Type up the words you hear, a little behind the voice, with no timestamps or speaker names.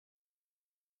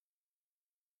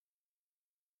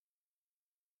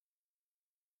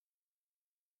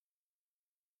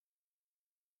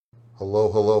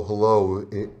Hello, hello, hello.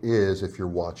 It is, if you're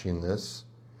watching this,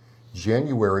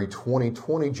 January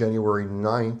 2020, January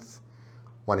 9th.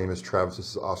 My name is Travis.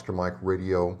 This is Oscar Mike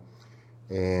Radio.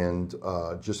 And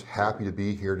just happy to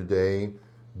be here today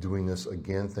doing this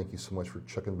again. Thank you so much for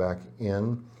checking back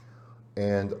in.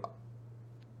 And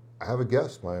I have a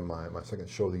guest. My second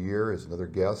show of the year is another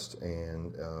guest,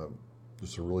 and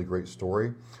just a really great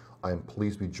story. I am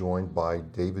pleased to be joined by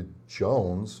David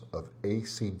Jones of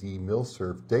ACD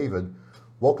Milserv. David,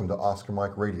 welcome to Oscar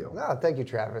Mike Radio. Thank you,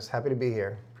 Travis. Happy to be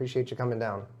here. Appreciate you coming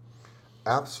down.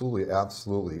 Absolutely,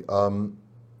 absolutely.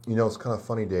 It's kind of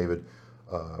funny, David.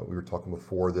 We were talking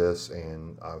before this,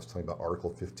 and I was telling you about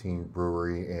Article 15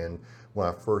 Brewery. And when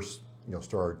I first,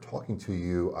 started talking to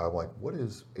you, I'm like, "What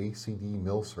is ACD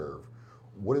Milserv?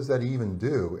 What does that even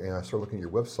do?" And I started looking at your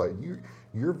website.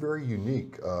 You're very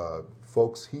unique,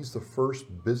 folks. He's the first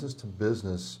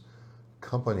business-to-business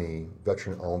company,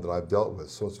 veteran-owned, that I've dealt with.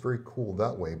 So it's very cool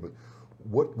that way. But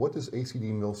what does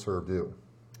ACD Milserv do?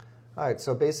 All right,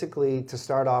 so basically, to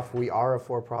start off, we are a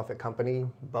for-profit company,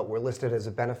 but we're listed as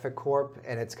a benefit corp,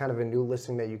 and it's kind of a new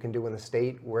listing that you can do in the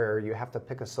state where you have to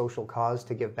pick a social cause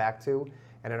to give back to,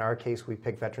 and in our case, we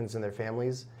pick veterans and their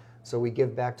families. So we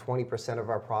give back 20% of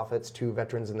our profits to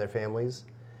veterans and their families.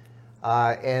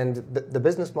 And the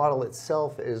business model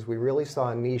itself is we really saw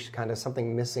a niche, kind of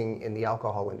something missing in the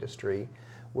alcohol industry,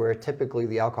 where typically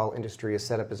the alcohol industry is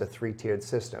set up as a three-tiered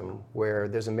system, where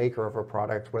there's a maker of a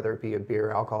product, whether it be a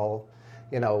beer, alcohol,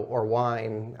 or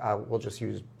wine. We'll just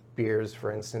use beers,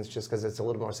 for instance, just because it's a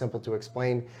little more simple to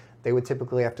explain. They would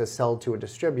typically have to sell to a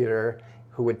distributor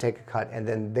who would take a cut, and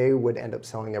then they would end up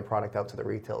selling their product out to the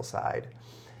retail side.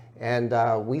 And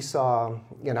we saw,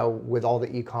 with all the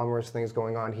e-commerce things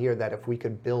going on here, that if we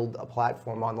could build a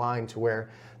platform online to where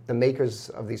the makers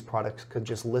of these products could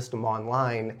just list them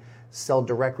online, sell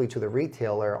directly to the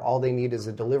retailer, all they need is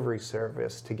a delivery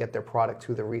service to get their product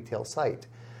to the retail site.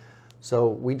 So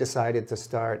we decided to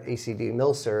start ACD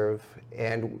Milserv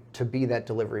and to be that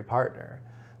delivery partner.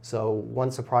 So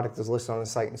once a product is listed on the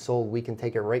site and sold, we can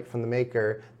take it right from the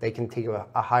maker. They can take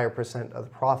a higher percent of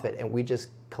the profit, and we just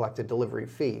collect a delivery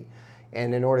fee.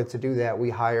 And in order to do that, we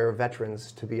hire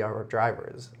veterans to be our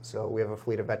drivers. So we have a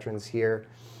fleet of veterans here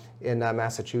in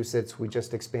Massachusetts. We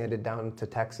just expanded down to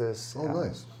Texas. Oh,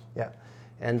 nice. Yeah.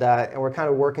 And we're kind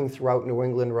of working throughout New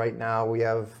England right now. We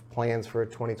have plans for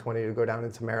 2020 to go down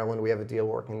into Maryland. We have a deal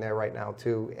working there right now,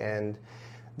 too. And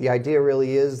the idea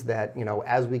really is that,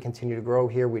 as we continue to grow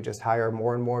here, we just hire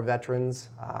more and more veterans.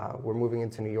 We're moving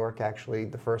into New York, actually,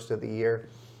 the first of the year.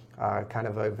 Kind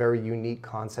of a very unique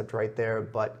concept right there.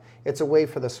 But it's a way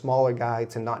for the smaller guy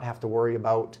to not have to worry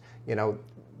about,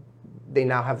 they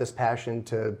now have this passion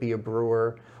to be a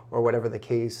brewer or whatever the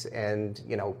case, and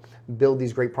build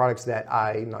these great products that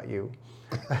not you,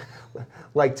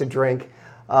 like to drink.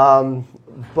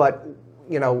 But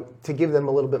to give them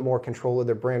a little bit more control of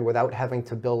their brand without having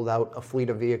to build out a fleet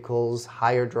of vehicles,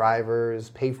 hire drivers,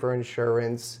 pay for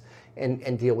insurance,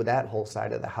 and deal with that whole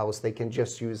side of the house. They can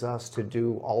just use us to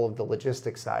do all of the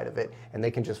logistics side of it, and they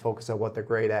can just focus on what they're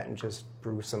great at and just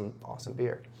brew some awesome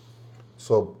beer.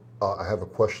 So I have a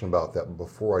question about that. But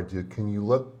before I do, can you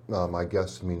let my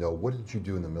guests and me know, what did you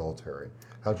do in the military?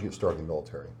 How did you get started in the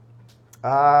military?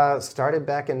 Started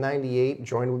back in '98,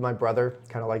 joined with my brother,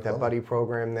 kind of like that buddy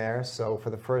program there. So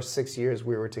for the first 6 years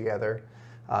we were together,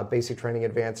 basic training,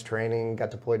 advanced training,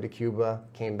 got deployed to Cuba,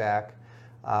 came back.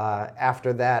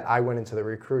 After that, I went into the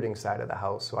recruiting side of the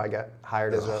house, so I got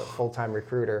hired as a full-time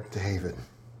recruiter. David.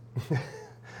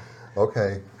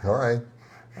 Okay, all right.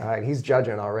 All right, he's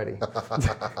judging already.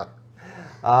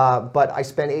 But I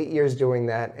spent 8 years doing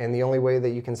that, and the only way that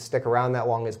you can stick around that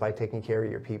long is by taking care of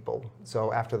your people.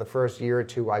 So after the first year or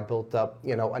two, I built up,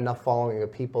 enough following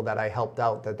of people that I helped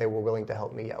out that they were willing to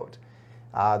help me out.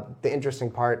 The interesting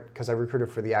part, because I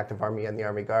recruited for the active Army and the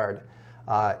Army Guard,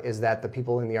 is that the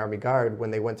people in the Army Guard,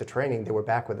 when they went to training, they were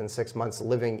back within 6 months,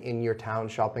 living in your town,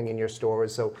 shopping in your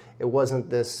stores. So it wasn't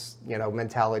this,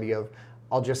 mentality of,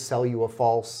 I'll just sell you a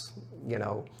false,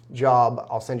 job.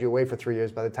 I'll send you away for 3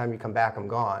 years. By the time you come back, I'm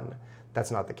gone.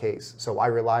 That's not the case. So I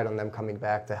relied on them coming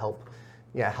back to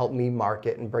help me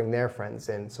market and bring their friends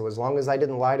in. So as long as I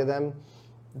didn't lie to them,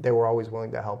 they were always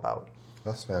willing to help out.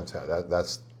 That's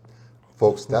fantastic.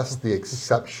 Folks, that's the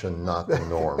exception, not the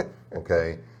norm.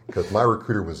 Okay. Because my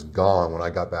recruiter was gone when I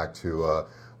got back to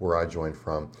where I joined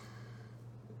from.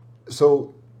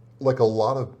 So, like a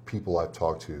lot of people I've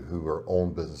talked to who are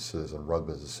own businesses and run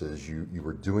businesses, you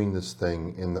were doing this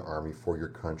thing in the Army for your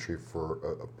country for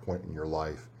a point in your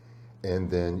life,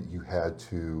 and then you had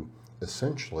to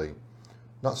essentially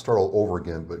not start all over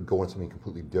again, but go into something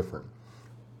completely different.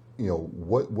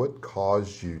 what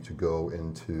caused you to go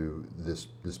into this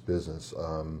business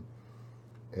and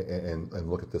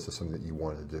look at this as something that you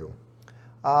wanted to do?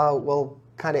 Well,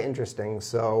 kind of interesting.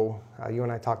 So you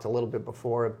and I talked a little bit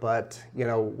before, but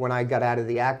when I got out of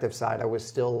the active side, I was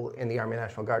still in the Army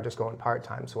National Guard, just going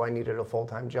part-time. So I needed a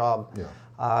full-time job.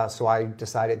 Yeah. So I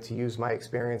decided to use my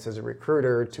experience as a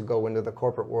recruiter to go into the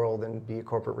corporate world and be a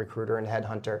corporate recruiter and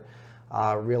headhunter.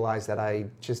 Realized that I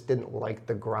just didn't like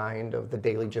the grind of the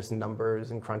daily just numbers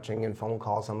and crunching and phone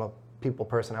calls. I'm a people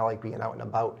person. I like being out and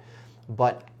about.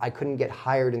 But I couldn't get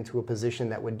hired into a position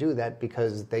that would do that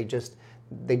because they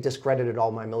discredited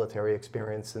all my military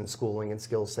experience and schooling and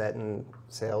skill set and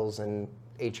sales and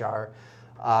HR,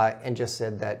 and just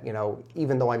said that,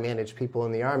 even though I managed people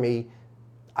in the Army,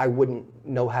 I wouldn't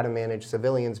know how to manage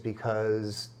civilians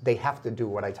because they have to do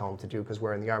what I tell them to do because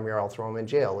we're in the Army or I'll throw them in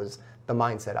jail is the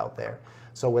mindset out there.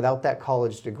 So without that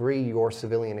college degree or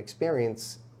civilian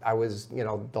experience, I was,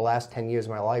 the last 10 years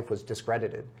of my life was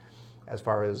discredited as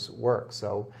far as work.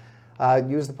 So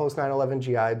used the post 9/11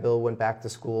 GI Bill, went back to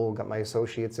school, got my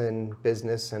associates in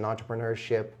business and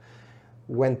entrepreneurship,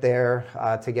 went there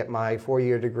to get my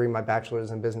 4-year degree, my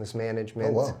bachelor's in business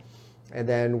management. Oh, wow. And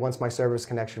then once my service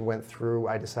connection went through,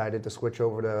 I decided to switch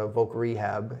over to Voc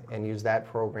Rehab and use that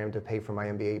program to pay for my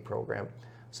MBA program.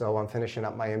 So I'm finishing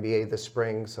up my MBA this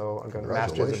spring, so I'm going to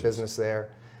master's of business there.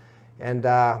 And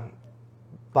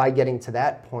by getting to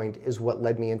that point is what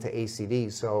led me into ACD.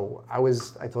 So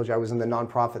I told you I was in the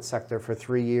nonprofit sector for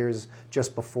 3 years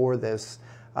just before this,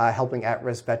 helping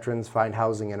at-risk veterans find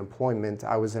housing and employment.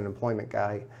 I was an employment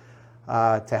guy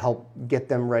to help get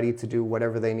them ready to do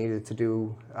whatever they needed to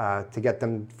do to get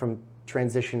them from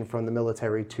transition from the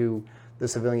military to the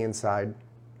civilian side.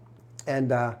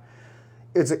 And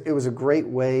it was a great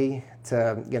way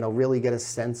to really get a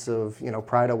sense of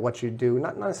pride of what you do,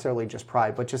 not necessarily just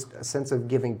pride, but just a sense of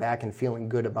giving back and feeling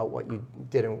good about what you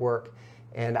did in work.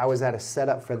 And I was at a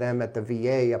setup for them at the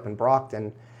VA up in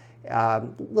Brockton,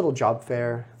 little job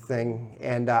fair thing,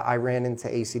 and I ran into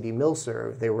ACD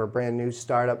MilServ. They were a brand new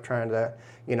startup trying to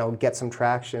get some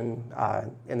traction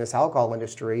in this alcohol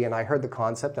industry, and I heard the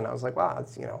concept and I was like, wow,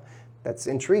 that's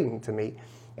intriguing to me.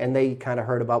 And they kind of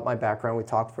heard about my background. We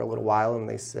talked for a little while, and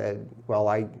they said, well,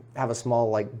 I have a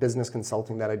small business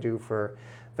consulting that I do for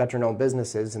veteran-owned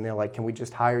businesses, and they're like, can we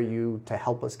just hire you to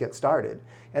help us get started?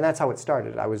 And that's how it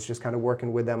started. I was just kind of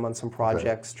working with them on some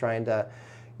projects, trying to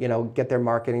get their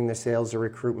marketing, their sales, their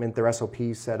recruitment, their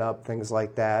SOPs set up, things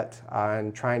like that,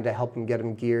 and trying to help them get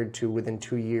them geared to within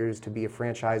 2 years to be a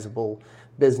franchisable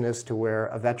business to where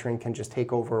a veteran can just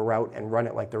take over a route and run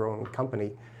it like their own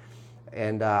company.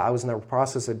 And I was in the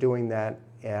process of doing that.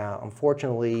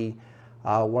 Unfortunately,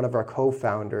 one of our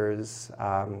co-founders,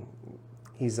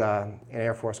 he's an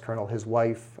Air Force colonel. His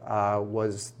wife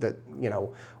was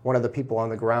one of the people on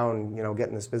the ground,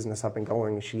 getting this business up and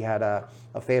going. She had a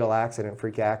fatal accident,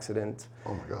 freak accident,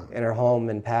 oh my God, in her home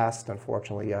and passed.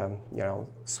 Unfortunately,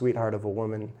 sweetheart of a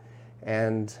woman.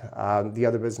 And the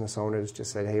other business owners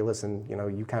just said, hey, listen,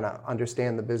 you kind of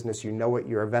understand the business. You know it.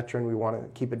 You're a veteran. We want to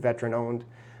keep it veteran owned.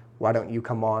 Why don't you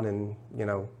come on and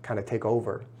kind of take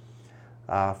over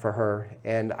for her?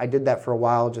 And I did that for a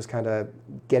while, just kind of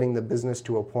getting the business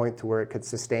to a point to where it could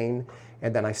sustain.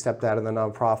 And then I stepped out of the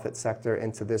nonprofit sector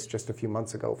into this just a few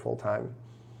months ago, full time.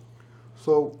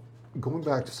 So going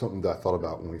back to something that I thought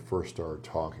about when we first started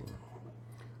talking,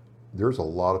 there's a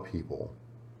lot of people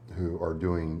who are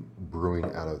doing brewing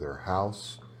out of their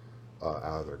house,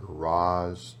 out of their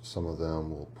garage. Some of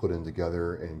them will put in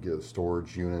together and get a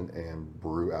storage unit and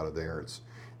brew out of there.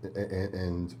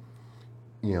 And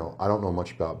I don't know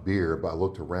much about beer, but I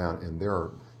looked around and there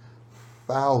are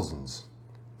thousands.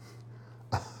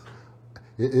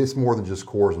 It's more than just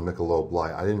Coors and Michelob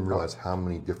Light. I didn't realize how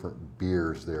many different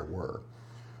beers there were.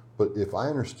 But if I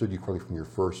understood you correctly from your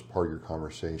first part of your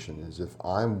conversation, is if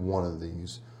I'm one of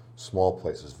these small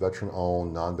places,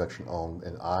 veteran-owned, non-veteran-owned,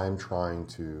 and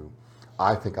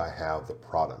I think I have the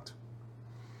product,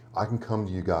 I can come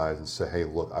to you guys and say, hey,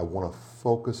 look, I want to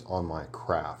focus on my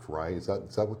craft, right? Is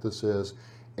that what this is?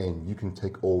 And you can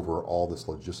take over all this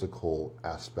logistical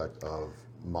aspect of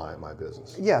my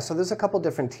business. Yeah, so there's a couple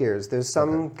different tiers. There's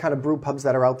some kind of brew pubs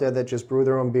that are out there that just brew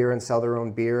their own beer and sell their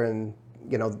own beer, and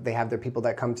they have their people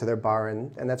that come to their bar,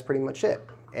 and that's pretty much it.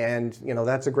 And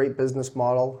that's a great business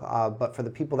model, but for the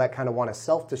people that kind of want to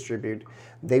self-distribute,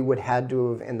 they would had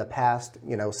to have in the past,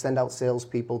 send out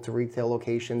salespeople to retail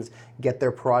locations, get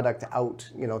their product out,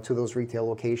 to those retail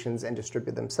locations and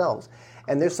distribute themselves.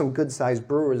 And there's some good-sized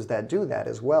brewers that do that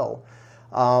as well.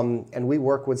 And we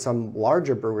work with some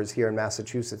larger brewers here in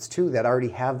Massachusetts too that already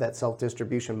have that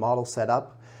self-distribution model set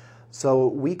up. So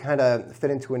we kind of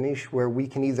fit into a niche where we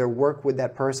can either work with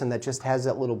that person that just has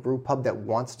that little brew pub that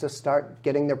wants to start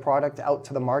getting their product out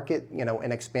to the market,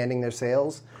 and expanding their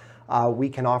sales. We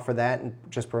can offer that and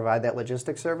just provide that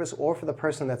logistics service, or for the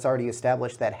person that's already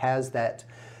established that has that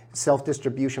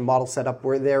self-distribution model set up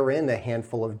where they're in a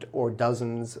handful of or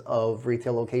dozens of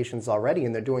retail locations already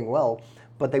and they're doing well,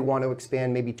 but they want to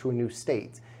expand maybe to a new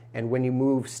state. And when you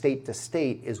move state to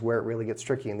state is where it really gets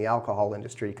tricky in the alcohol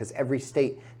industry, because every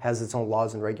state has its own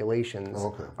laws and regulations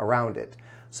around it.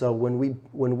 So when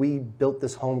we built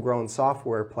this homegrown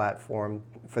software platform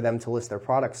for them to list their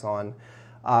products on,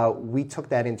 we took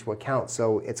that into account.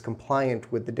 So it's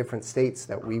compliant with the different states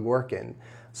that we work in.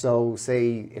 So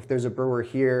say if there's a brewer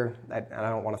here, and I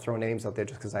don't want to throw names out there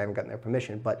just because I haven't gotten their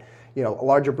permission, but a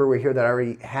larger brewer here that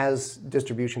already has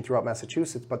distribution throughout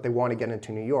Massachusetts, but they want to get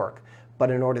into New York. But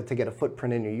in order to get a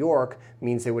footprint in New York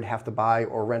means they would have to buy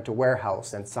or rent a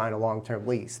warehouse and sign a long-term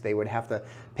lease. They would have to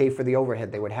pay for the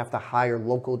overhead. They would have to hire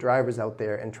local drivers out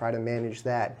there and try to manage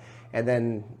that. And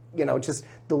then, just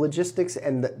the logistics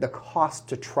and the cost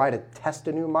to try to test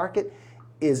a new market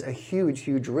is a huge,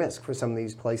 huge risk for some of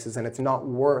these places, and it's not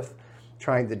worth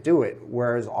trying to do it.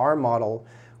 Whereas our model,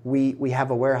 we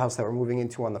have a warehouse that we're moving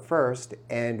into on the 1st,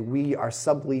 and we are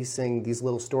subleasing these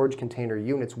little storage container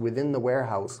units within the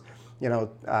warehouse,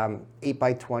 8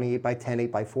 by 20, 8 by 10,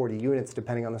 8 by 40 units,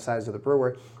 depending on the size of the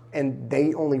brewer, and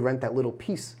they only rent that little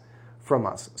piece from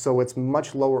us. So it's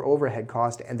much lower overhead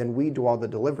cost, and then we do all the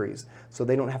deliveries. So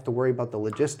they don't have to worry about the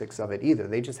logistics of it either.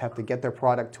 They just have to get their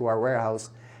product to our warehouse,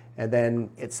 and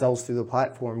then it sells through the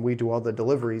platform. We do all the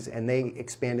deliveries, and they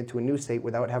expand into a new state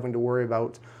without having to worry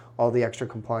about all the extra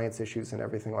compliance issues and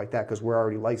everything like that, because we're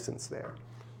already licensed there.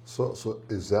 So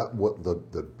is that what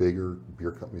the bigger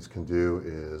beer companies can do,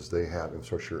 is they have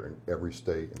infrastructure in every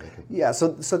state? And they can... Yeah, so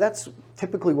that's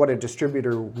typically what a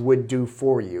distributor would do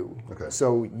for you. Okay.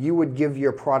 So you would give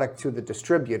your product to the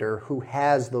distributor who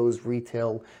has those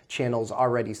retail channels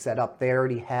already set up. They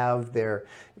already have their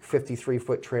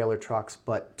 53-foot trailer trucks.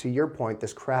 But to your point,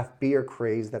 this craft beer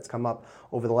craze that's come up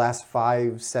over the last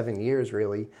 5-7 years,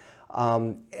 really,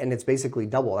 and it's basically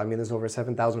doubled. I mean, there's over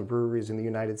 7,000 breweries in the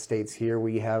United States here.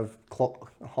 We have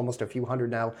almost a few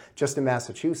hundred now just in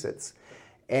Massachusetts.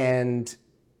 And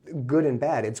good and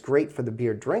bad. It's great for the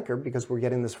beer drinker because we're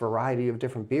getting this variety of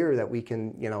different beer that we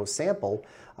can, sample.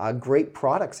 Great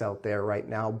products out there right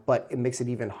now, but it makes it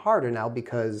even harder now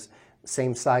because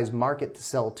same size market to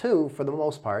sell to for the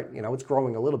most part. It's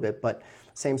growing a little bit, but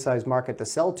same size market to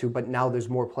sell to, but now there's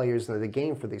more players in the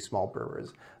game for these small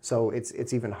brewers. So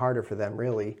it's even harder for them,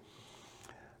 really.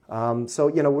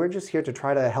 So we're just here to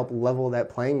try to help level that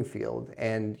playing field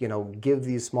and, give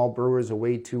these small brewers a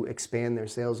way to expand their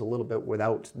sales a little bit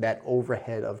without that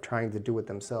overhead of trying to do it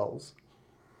themselves.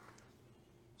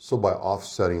 So by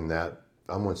offsetting that,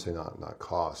 I'm going to say not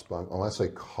cost, but when I say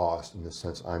cost in this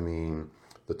sense, I mean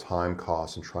the time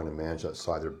cost and trying to manage that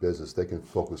side of their business. They can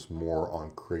focus more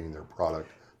on creating their product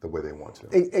the way they want to.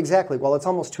 Exactly. Well, it's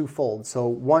almost twofold. So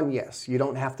one, yes, you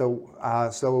don't have to.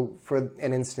 So for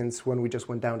an instance, when we just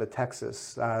went down to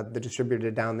Texas, the distributor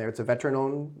down there, it's a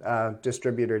veteran-owned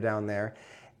distributor down there,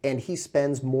 and he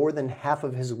spends more than half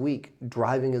of his week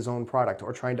driving his own product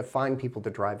or trying to find people to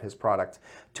drive his product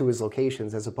to his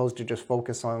locations, as opposed to just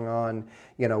focusing on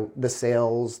the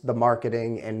sales, the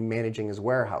marketing, and managing his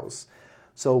warehouse.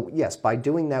 So yes, by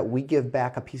doing that, we give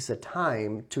back a piece of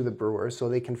time to the brewers so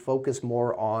they can focus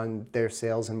more on their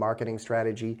sales and marketing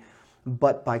strategy.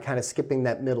 But by kind of skipping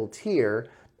that middle tier,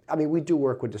 I mean, we do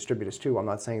work with distributors too. I'm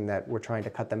not saying that we're trying to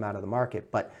cut them out of the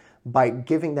market, but by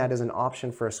giving that as an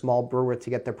option for a small brewer to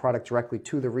get their product directly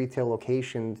to the retail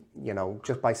location,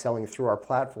 just by selling through our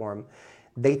platform,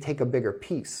 they take a bigger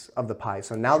piece of the pie.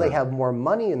 So now they have more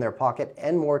money in their pocket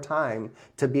and more time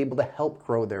to be able to help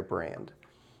grow their brand.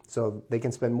 So they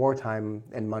can spend more time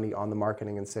and money on the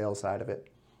marketing and sales side of it.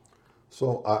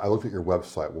 So I looked at your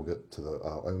website. We'll get to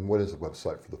the, and what is the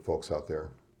website for the folks out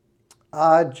there?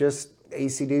 Just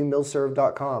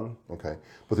acdmillserve.com. Okay,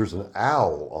 but there's an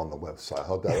owl on the website.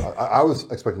 I was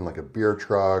expecting like a beer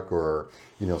truck or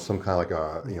some kind of like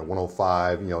a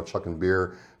 105 chucking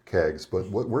beer kegs. But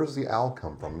where does the owl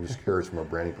come from? I'm just curious from a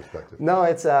branding perspective. No,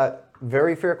 it's a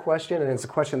very fair question, and it's a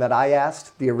question that I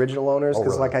asked the original owners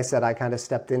because, like I said, I kind of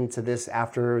stepped into this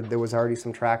after there was already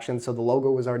some traction. So the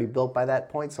logo was already built by that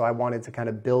point. So I wanted to kind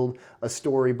of build a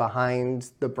story behind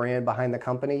the brand, behind the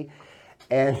company.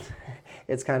 And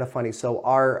it's kind of funny. So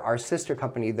our sister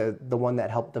company, the one that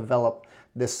helped develop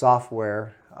this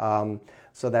software,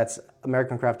 so that's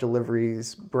American Craft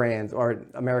Deliveries Brands, or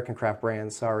American Craft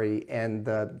Brands, sorry, and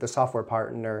the software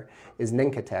partner is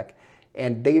Ninkatech.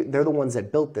 and they're the ones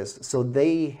that built this. So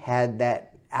they had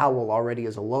that owl already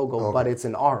as a logo, but it's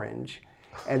an orange.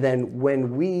 And then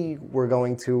when we were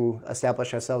going to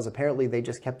establish ourselves, apparently they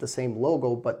just kept the same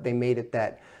logo, but they made it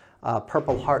that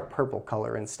Purple Heart purple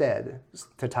color instead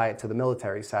to tie it to the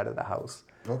military side of the house.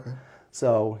 Okay.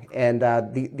 So, and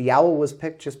the owl was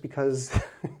picked just because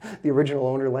the original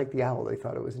owner liked the owl. They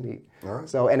thought it was neat. All right.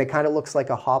 So, and it kind of looks like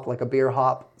a hop, like a beer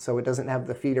hop. So it doesn't have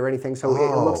the feet or anything. So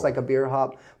it looks like a beer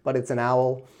hop, but it's an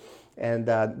owl. And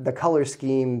the color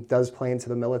scheme does play into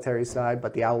the military side,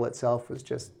 but the owl itself was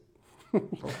just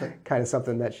kind of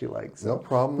something that she likes. No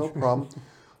problem, no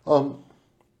problem.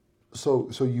 So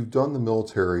you've done the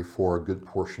military for a good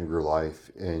portion of your life,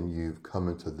 and you've come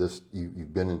into this.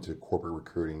 You've been into corporate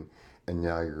recruiting, and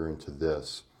now you're into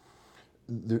this.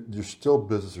 There's still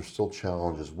business. There's still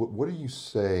challenges. What do you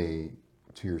say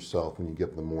to yourself when you get up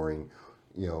in the morning?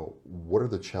 You know, what are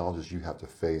the challenges you have to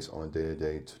face on a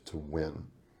day-to-day to win?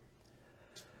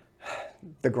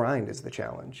 The grind is the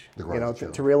challenge. The grind is the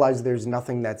challenge. To realize there's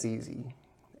nothing that's easy.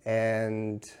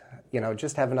 And,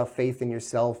 just have enough faith in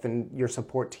yourself and your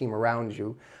support team around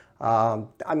you. I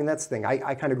mean, that's the thing.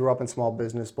 I kind of grew up in small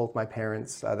business, both my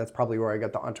parents. That's probably where I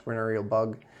got the entrepreneurial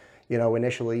bug,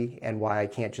 initially, and why I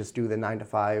can't just do the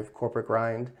 9-to-5 corporate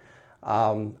grind.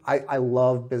 I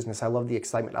love business. I love the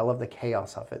excitement. I love the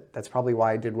chaos of it. That's probably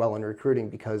why I did well in recruiting,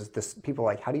 because people are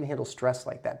like, how do you handle stress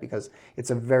like that? Because it's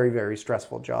a very, very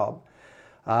stressful job.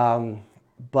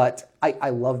 But I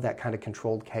love that kind of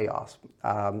controlled chaos.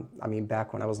 I mean,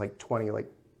 back when I was like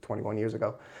 21 years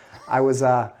ago, I was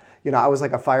like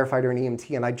a firefighter and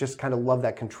EMT, and I just kind of love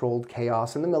that controlled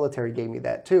chaos. And the military gave me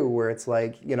that too, where it's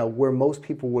like, where most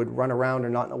people would run around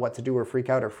and not know what to do or freak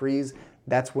out or freeze,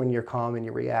 that's when you're calm and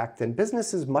you react. And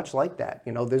business is much like that.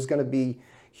 There's going to be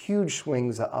huge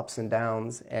swings of ups and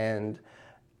downs, and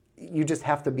you just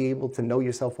have to be able to know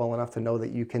yourself well enough to know that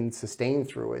you can sustain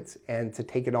through it and to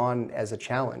take it on as a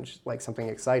challenge, like something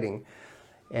exciting.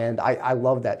 And I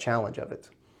love that challenge of it.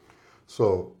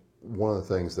 So one of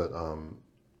the things that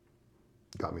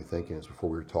got me thinking is, before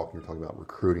we were talking, you were talking about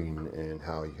recruiting and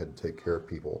how you had to take care of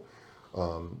people.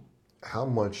 How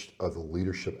much of the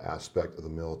leadership aspect of the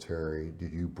military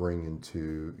did you bring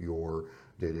into your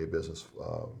day-to-day business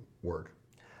work?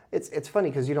 It's funny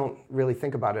because you don't really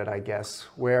think about it, I guess,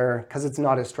 because it's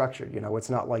not as structured. It's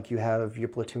not like you have your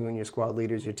platoon, your squad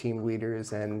leaders, your team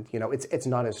leaders, and it's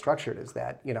not as structured as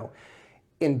that.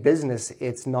 In business,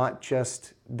 it's not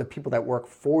just the people that work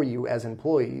for you as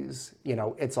employees.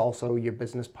 It's also your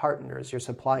business partners, your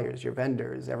suppliers, your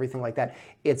vendors, everything like that.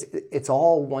 It's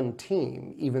all one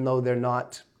team, even though they're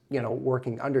not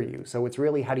working under you. So it's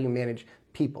really, how do you manage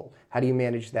people? How do you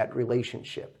manage that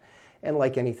relationship? And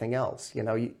like anything else,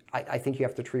 I think you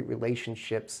have to treat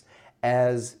relationships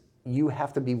as you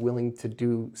have to be willing to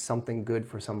do something good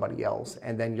for somebody else,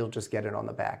 and then you'll just get it on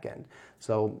the back end.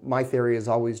 So my theory is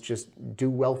always just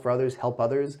do well for others, help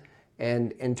others,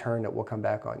 and in turn it will come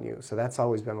back on you. So that's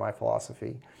always been my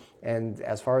philosophy. And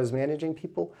as far as managing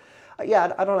people, I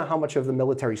don't know how much of the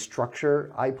military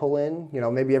structure I pull in.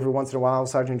 Maybe every once in a while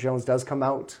Sergeant Jones does come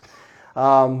out.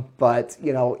 But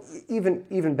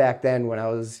even back then, when I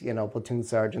was platoon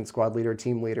sergeant, squad leader,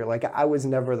 team leader, like, I was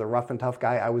never the rough and tough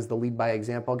guy. I was the lead by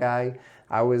example guy.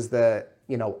 I was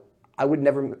I would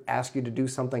never ask you to do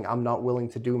something I'm not willing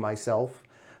to do myself.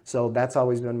 So that's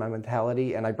always been my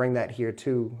mentality, and I bring that here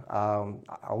too.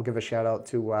 I'll give a shout out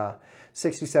to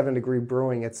 67 Degree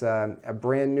Brewing. It's a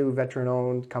brand new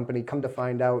veteran-owned company. Come to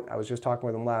find out, I was just talking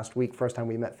with him last week. First time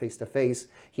we met face to face,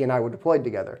 he and I were deployed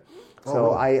together.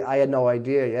 So really? I had no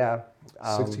idea. Yeah.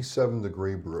 67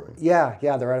 Degree Brewing. Yeah,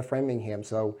 they're out of Framingham.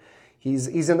 So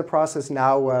he's in the process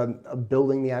now of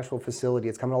building the actual facility.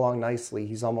 It's coming along nicely.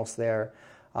 He's almost there.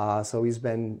 So he's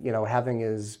been, having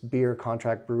his beer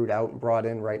contract brewed out and brought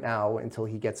in right now until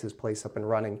he gets his place up and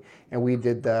running. And we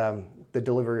did the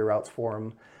delivery routes for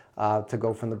him to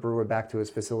go from the brewer back to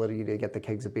his facility to get the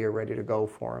kegs of beer ready to go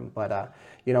for him. But,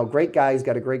 great guy. He's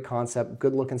got a great concept,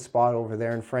 good looking spot over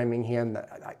there in Framingham.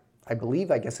 I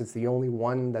believe, I guess it's the only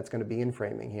one that's going to be in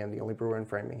Framingham, the only brewer in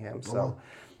Framingham. So,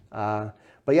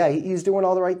 but yeah, he's doing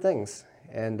all the right things.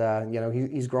 And,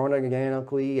 he's growing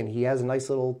organically, and he has a nice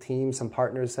little team, some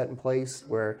partners set in place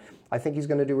where I think he's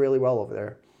going to do really well over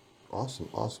there. Awesome.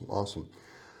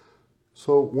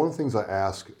 So one of the things I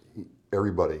ask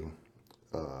everybody,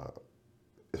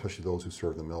 especially those who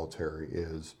serve the military,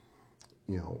 is,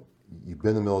 you've been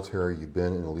in the military, you've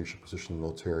been in a leadership position in the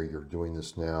military, you're doing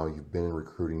this now, you've been in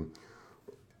recruiting.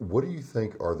 What do you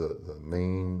think are the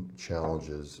main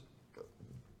challenges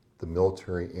the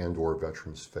military and or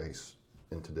veterans face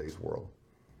in today's world?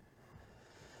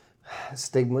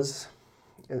 Stigmas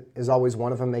is always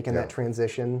one of them, making Yeah. that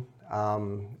transition.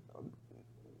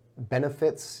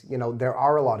 Benefits, there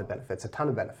are a lot of benefits, a ton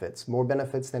of benefits, more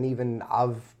benefits than even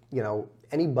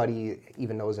anybody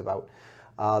even knows about.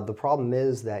 The problem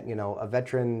is that, a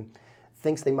veteran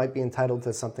thinks they might be entitled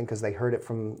to something because they heard it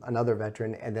from another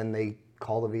veteran, and then they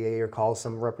call the VA or call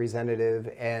some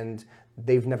representative and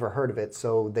they've never heard of it.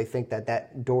 So they think that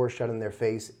that door shut in their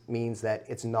face means that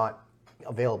it's not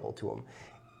available to them.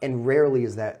 And rarely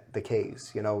is that the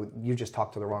case. You just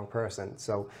talked to the wrong person.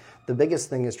 So the biggest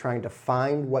thing is trying to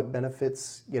find what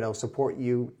benefits, support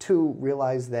you. To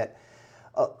realize that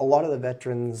a lot of the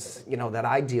veterans, that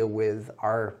I deal with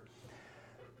are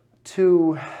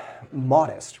too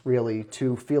modest, really,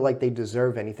 to feel like they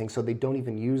deserve anything. So they don't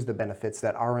even use the benefits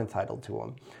that are entitled to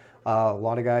them. A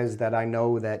lot of guys that I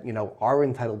know that are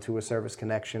entitled to a service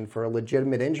connection for a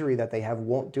legitimate injury that they have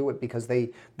won't do it because they're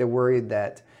worried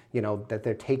that that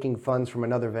they're taking funds from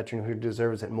another veteran who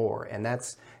deserves it more. And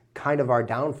that's kind of our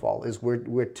downfall, is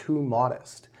we're too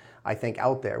modest, I think,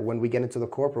 out there. When we get into the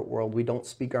corporate world, we don't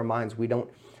speak our minds. We don't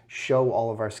show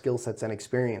all of our skill sets and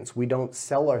experience. We don't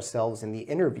sell ourselves in the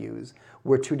interviews.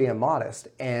 We're too damn modest,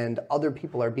 and other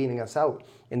people are beating us out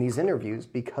in these interviews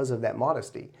because of that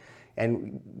modesty.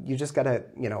 And you just got to,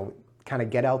 kind of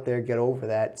get out there, get over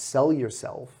that, sell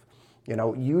yourself,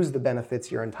 use the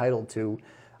benefits you're entitled to,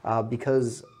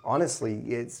 because honestly,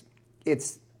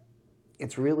 it's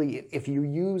really, if you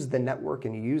use the network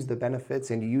and you use the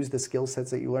benefits and you use the skill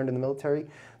sets that you learned in the military,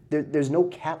 there's no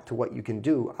cap to what you can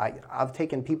do. I've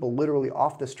taken people literally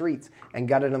off the streets and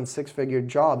gotten them six-figure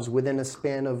jobs within a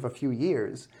span of a few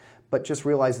years, but just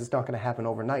realize it's not going to happen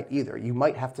overnight either. You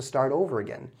might have to start over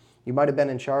again. You might have been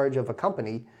in charge of a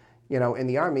company, in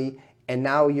the Army, and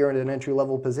now you're in an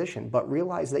entry-level position. But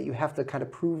realize that you have to kind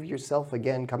of prove yourself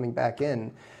again coming back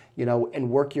in, and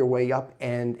work your way up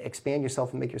and expand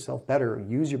yourself and make yourself better.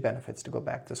 Use your benefits to go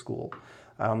back to school.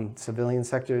 Civilian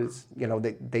sectors,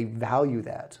 they value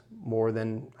that more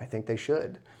than I think they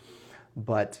should.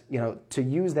 But, to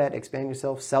use that, expand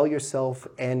yourself, sell yourself,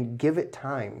 and give it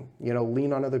time.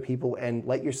 Lean on other people and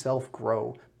let yourself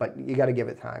grow. But you got to give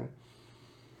it time.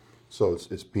 So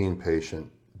it's being patient,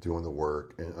 doing the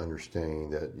work, and understanding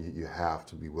that you have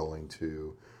to be willing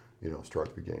to, start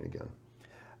at the beginning again.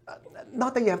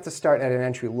 Not that you have to start at an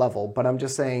entry level, but I'm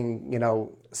just saying,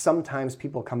 sometimes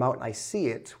people come out and I see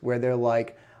it where they're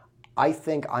like, I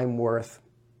think I'm worth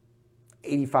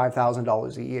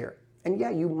 $85,000 a year. And yeah,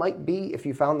 you might be if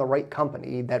you found the right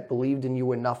company that believed in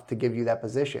you enough to give you that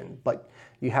position. But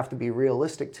you have to be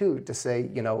realistic too, to say,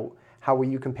 how are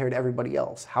you compared to everybody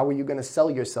else? How are you going to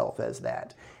sell yourself as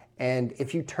that? And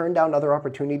if you turn down other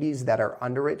opportunities that are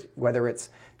under it, whether it's,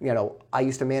 I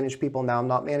used to manage people, now I'm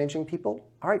not managing people,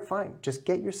 all right, fine. Just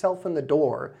get yourself in the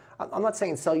door. I'm not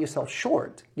saying sell yourself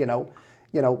short,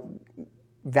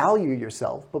 value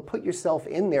yourself, but put yourself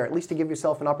in there, at least to give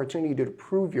yourself an opportunity to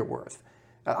prove your worth.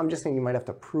 I'm just saying you might have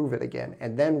to prove it again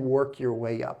and then work your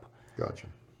way up. Gotcha.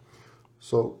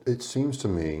 So it seems to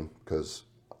me, because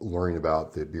learning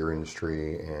about the beer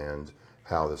industry and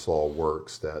how this all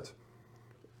works, that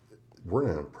we're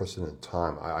in an unprecedented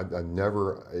time.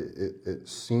 It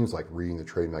seems like reading the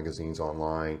trade magazines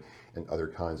online and other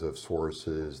kinds of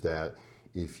sources that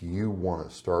if you want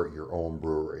to start your own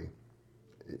brewery,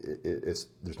 there's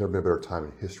never been a better time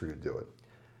in history to do it.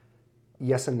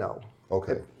 Yes and no.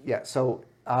 Okay. Yeah, so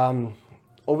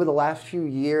over the last few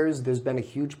years, there's been a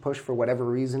huge push for whatever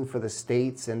reason for the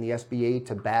states and the SBA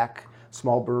to back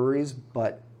small breweries,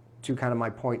 but to kind of my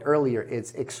point earlier,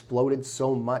 it's exploded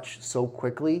so much so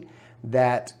quickly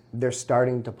that they're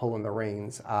starting to pull in the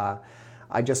reins.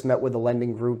 I just met with a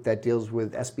lending group that deals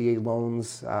with SBA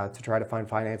loans to try to find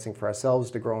financing for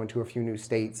ourselves to grow into a few new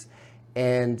states,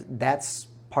 and that's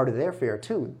part of their fare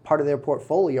too. Part of their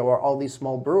portfolio are all these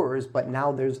small brewers, but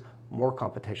now there's more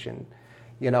competition,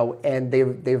 and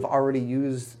they've already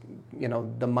used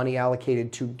the money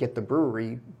allocated to get the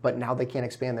brewery, but now they can't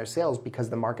expand their sales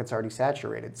because the market's already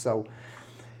saturated. So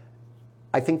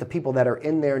I think the people that are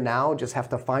in there now just have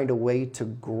to find a way to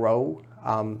grow.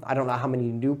 I don't know how many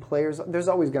new players. There's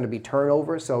always going to be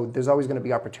turnover, so there's always going to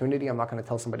be opportunity. I'm not going to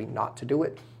tell somebody not to do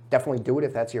it. Definitely do it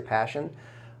if that's your passion.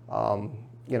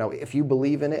 If you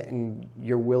believe in it and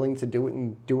you're willing to do it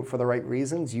and do it for the right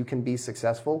reasons, you can be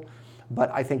successful. But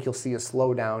I think you'll see a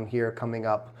slowdown here coming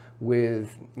up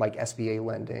with like SBA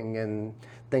lending and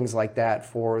things like that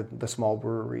for the small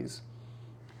breweries.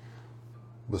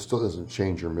 But still doesn't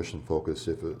change your mission focus.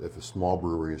 If a small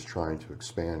brewery is trying to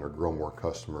expand or grow more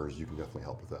customers, you can definitely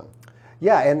help with that.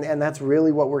 Yeah, and that's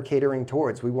really what we're catering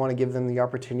towards. We want to give them the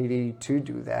opportunity to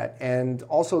do that and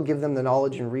also give them the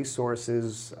knowledge and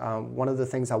resources. One of the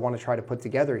things I want to try to put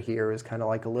together here is kind of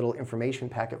like a little information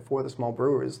packet for the small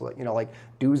brewers, like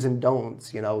do's and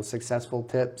don'ts, successful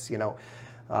tips,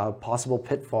 possible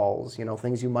pitfalls,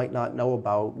 things you might not know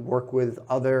about. Work with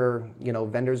other,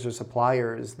 vendors or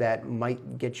suppliers that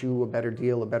might get you a better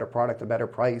deal, a better product, a better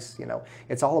price.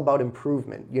 It's all about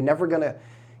improvement. You're never going to...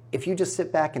 If you just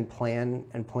sit back and plan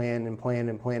and plan and plan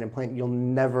and plan and plan, you'll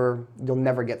never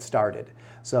get started.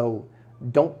 So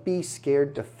don't be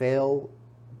scared to fail,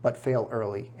 but fail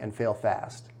early and fail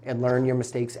fast and learn your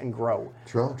mistakes and grow.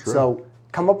 True. So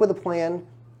come up with a plan.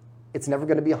 It's never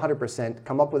going to be 100%.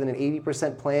 Come up with an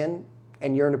 80% plan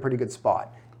and you're in a pretty good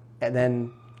spot. And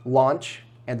then launch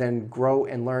and then grow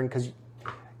and learn, because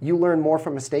you learn more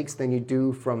from mistakes than you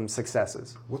do from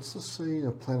successes. What's the saying?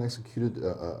 A plan executed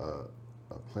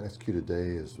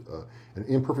day is an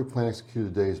imperfect plan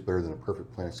executed day is better than a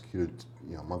perfect plan executed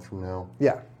a month from now.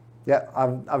 Yeah,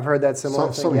 I've heard that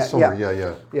similar thing.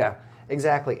 Yeah,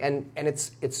 exactly, and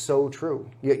it's so true.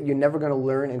 You're never going to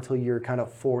learn until you're kind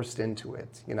of forced into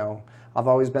it. I've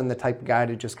always been the type of guy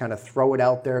to just kind of throw it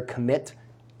out there, commit,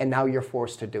 and now you're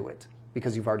forced to do it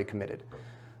because you've already committed.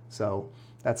 So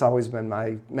that's always been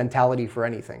my mentality for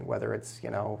anything, whether it's,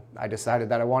 I decided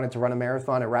that I wanted to run a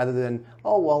marathon, and rather than,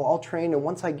 I'll train, and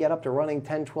once I get up to running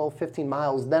 10, 12, 15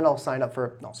 miles, then I'll sign up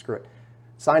for, no, screw it.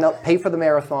 Sign up, pay for the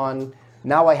marathon.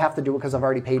 Now I have to do it because I've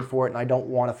already paid for it, and I don't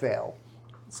want to fail.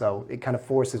 So it kind of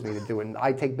forces me to do it, and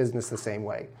I take business the same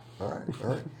way. All right.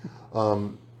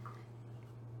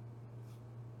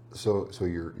 So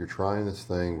you're trying this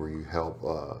thing where you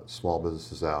help small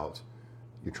businesses out.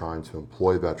 You're trying to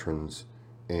employ veterans.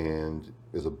 And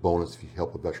as a bonus, if you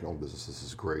help a veteran-owned business, this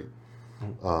is great.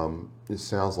 It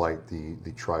sounds like the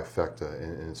trifecta,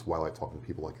 and it's why I like talking to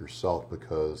people like yourself,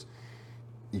 because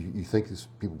you think these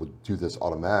people would do this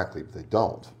automatically, but they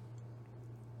don't.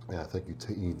 And I think you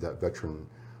need that veteran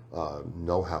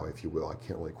know-how, if you will. I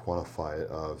can't really quantify it,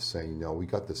 of saying, we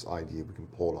got this idea, we can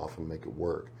pull it off and make it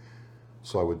work.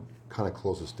 So I would kind of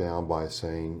close this down by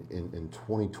saying, in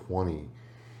 2020,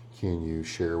 can you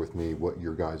share with me what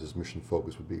your guys' mission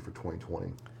focus would be for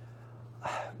 2020?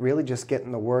 Really just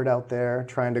getting the word out there,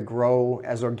 trying to grow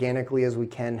as organically as we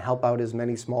can, help out as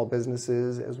many small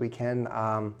businesses as we can.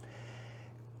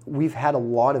 We've had a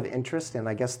lot of interest, and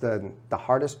I guess the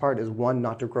hardest part is, one,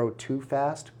 not to grow too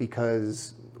fast,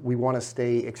 because we want to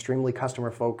stay extremely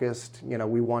customer focused.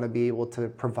 We want to be able to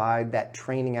provide that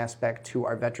training aspect to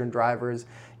our veteran drivers,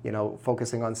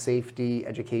 focusing on safety,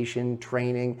 education,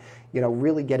 training,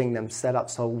 really getting them set up.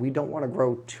 So we don't want to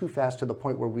grow too fast to the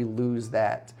point where we lose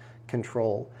that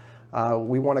control.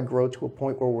 We want to grow to a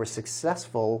point where we're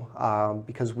successful,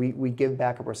 because we give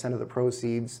back a % of the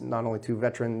proceeds, not only to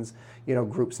veterans,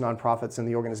 groups, nonprofits, and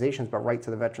the organizations, but right to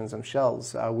the veterans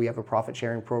themselves. We have a profit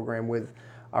sharing program with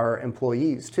our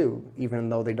employees too, even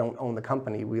though they don't own the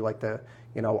company. We like to,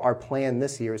 our plan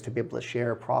this year is to be able to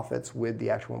share profits with the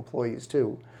actual employees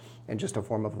too, in just a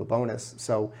form of a bonus.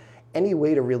 So any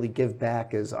way to really give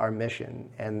back is our mission.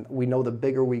 And we know the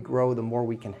bigger we grow, the more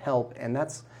we can help. And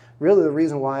that's really the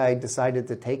reason why I decided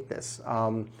to take this.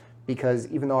 Because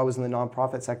even though I was in the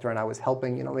nonprofit sector and I was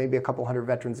helping, maybe a couple hundred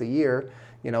veterans a year,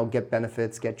 get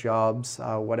benefits, get jobs,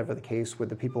 whatever the case, with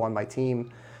the people on my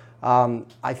team,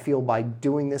 I feel by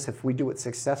doing this, if we do it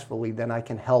successfully, then I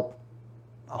can help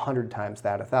 100 times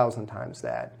that, 1,000 times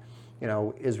that,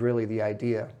 is really the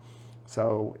idea.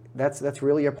 So that's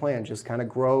really our plan. Just kind of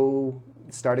grow,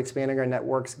 start expanding our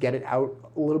networks, get it out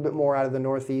a little bit more out of the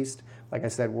Northeast. Like I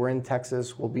said, we're in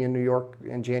Texas. We'll be in New York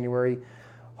in January.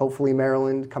 Hopefully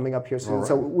Maryland coming up here soon. Right.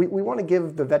 So we want to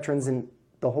give the veterans in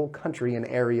the whole country an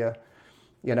area,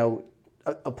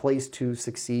 a place to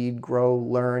succeed, grow,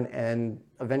 learn, and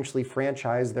eventually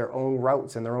franchise their own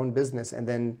routes and their own business, and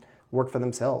then work for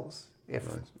themselves if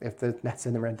that's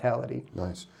in the mentality.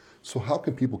 Nice. So how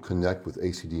can people connect with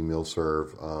ACD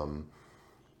MilServ?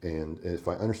 And if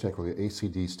I understand correctly,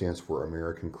 ACD stands for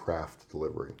American Craft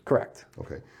Delivery. Correct.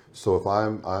 Okay. So if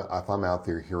I'm out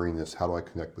there hearing this, how do I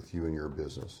connect with you and your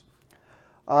business?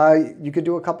 You could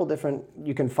do a couple different.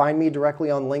 You can find me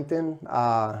directly on LinkedIn.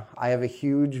 I have a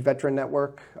huge veteran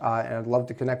network, and I'd love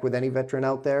to connect with any veteran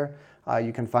out there.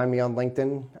 You can find me on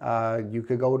LinkedIn. You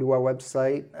could go to our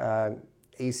website,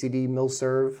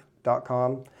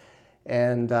 acdmilserv.com,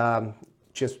 and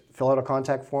just fill out a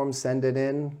contact form, send it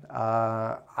in.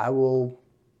 I will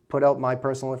put out my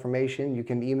personal information. You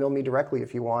can email me directly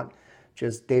if you want,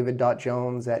 just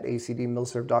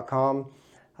david.jones@acdmilserv.com.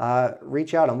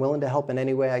 Reach out. I'm willing to help in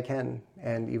any way I can.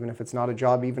 And even if it's not a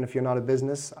job, even if you're not a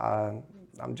business,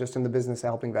 I'm just in the business of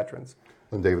helping veterans.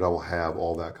 And David, I will have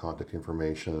all that contact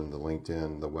information, the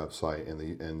LinkedIn, the website,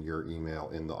 and your email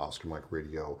in the Oscar Mike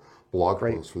Radio blog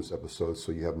post for this episode.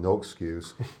 So you have no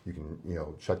excuse. You can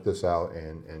check this out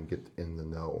and get in the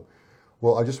know.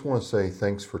 Well, I just want to say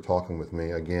thanks for talking with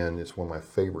me. Again, it's one of my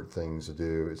favorite things to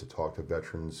do is to talk to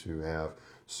veterans who have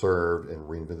served and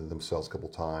reinvented themselves a couple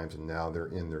times, and now they're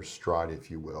in their stride, if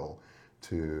you will,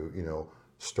 to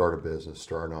start a business,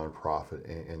 start a nonprofit,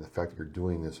 and the fact that you're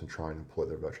doing this and trying to employ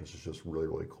their veterans is just really,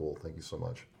 really cool. Thank you so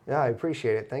much. Yeah, I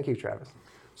appreciate it. Thank you, Travis.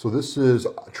 So this is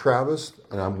Travis,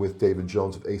 and I'm with David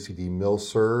Jones of ACD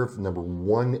MilServ, number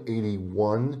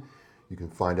 181. You can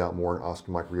find out more on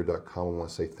OscarMikeRadio.com. I want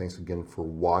to say thanks again for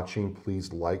watching.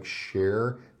 Please like,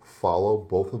 share, follow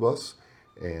both of us,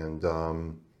 and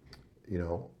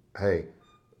hey,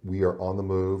 we are on the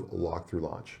move, lock through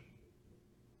launch.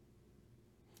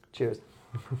 Cheers.